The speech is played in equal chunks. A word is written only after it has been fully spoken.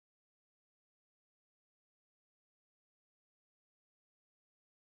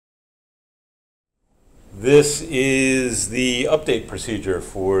This is the update procedure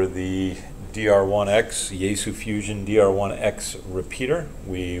for the DR-1X, Yaesu Fusion DR-1X repeater.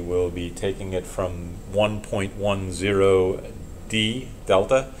 We will be taking it from 1.10D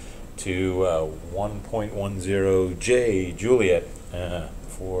Delta to 1.10J Juliet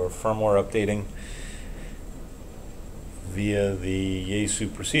for firmware updating via the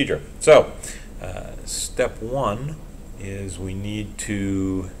Yaesu procedure. So, step one is we need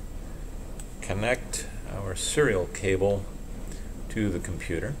to connect our serial cable to the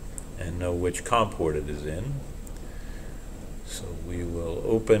computer and know which COM port it is in. So we will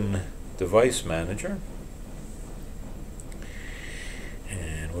open Device Manager,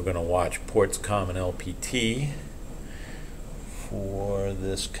 and we're going to watch ports COM and LPT for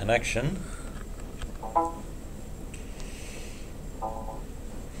this connection.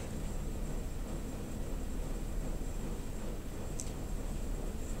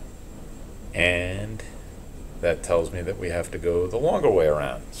 And that tells me that we have to go the longer way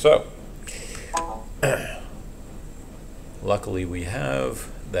around. So, luckily we have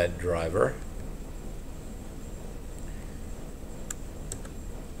that driver.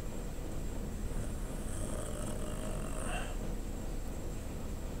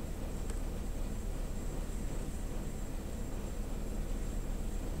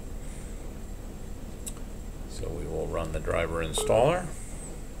 So we will run the driver installer.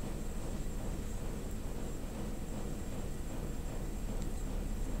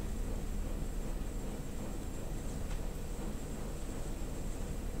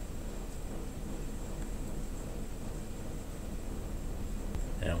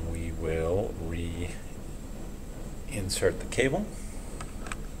 And we will reinsert the cable.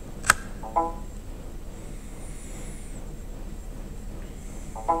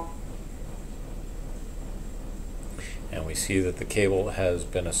 And we see that the cable has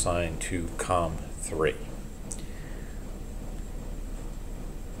been assigned to COM 3.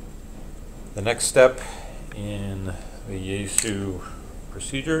 The next step in the Yaesu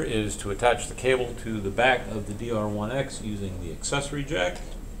procedure is to attach the cable to the back of the DR-1X using the accessory jack,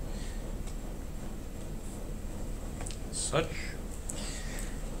 as such.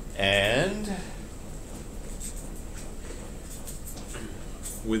 And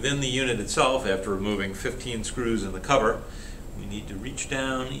within the unit itself, after removing 15 screws in the cover, we need to reach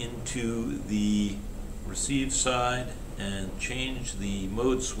down into the receive side and change the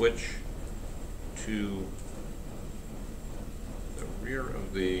mode switch to the rear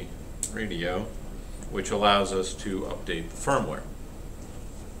of the radio, which allows us to update the firmware.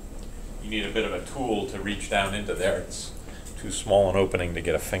 You need a bit of a tool to reach down into there. It's too small an opening to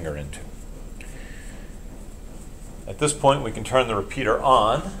get a finger into. At this point, we can turn the repeater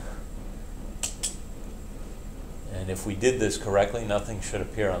on. And if we did this correctly, nothing should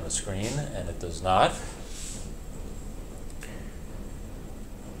appear on the screen, and it does not.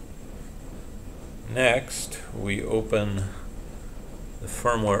 Next, we open the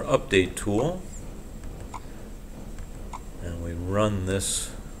firmware update tool, and we run this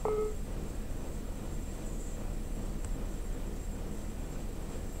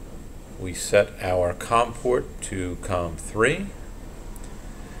we set our COM port to COM 3.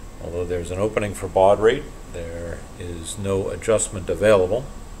 Although there's an opening for baud rate, there is no adjustment available.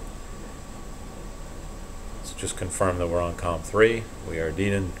 Let's just confirm that we're on COM 3. We are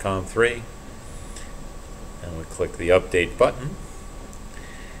indeed in COM 3. And we click the update button.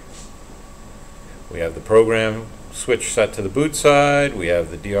 We have the program switch set to the boot side. We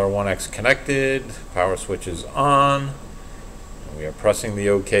have the DR-1X connected. Power switch is on. And we are pressing the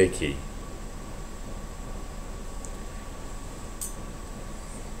OK key.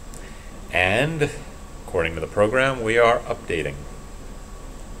 And according to the program, we are updating.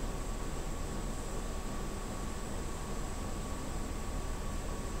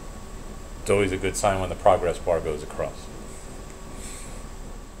 It's always a good sign when the progress bar goes across.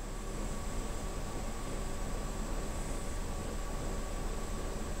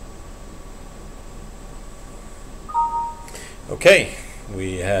 Okay,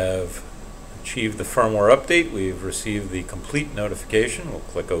 we have achieved the firmware update. We've received the complete notification. We'll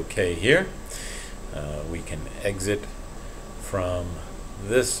click OK here. We can exit from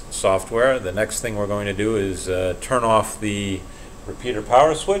this software. The next thing we're going to do is turn off the repeater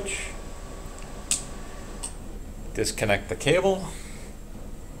power switch, disconnect the cable,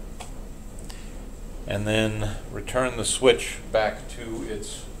 and then return the switch back to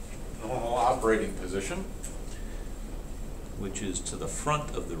its normal operating position, which is to the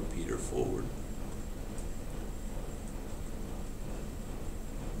front of the repeater forward.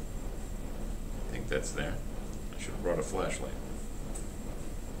 I think that's there. I should have brought a flashlight.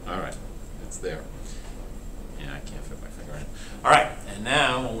 Alright, it's there. Yeah, I can't fit my finger in. All right, and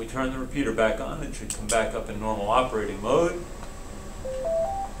now when we turn the repeater back on, it should come back up in normal operating mode,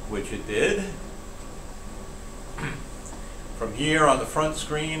 which it did. From here on the front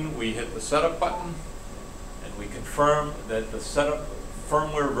screen, we hit the setup button, and we confirm that the setup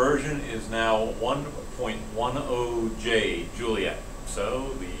firmware version is now 1.10J Juliet.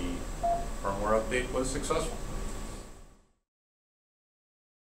 So the firmware update was successful.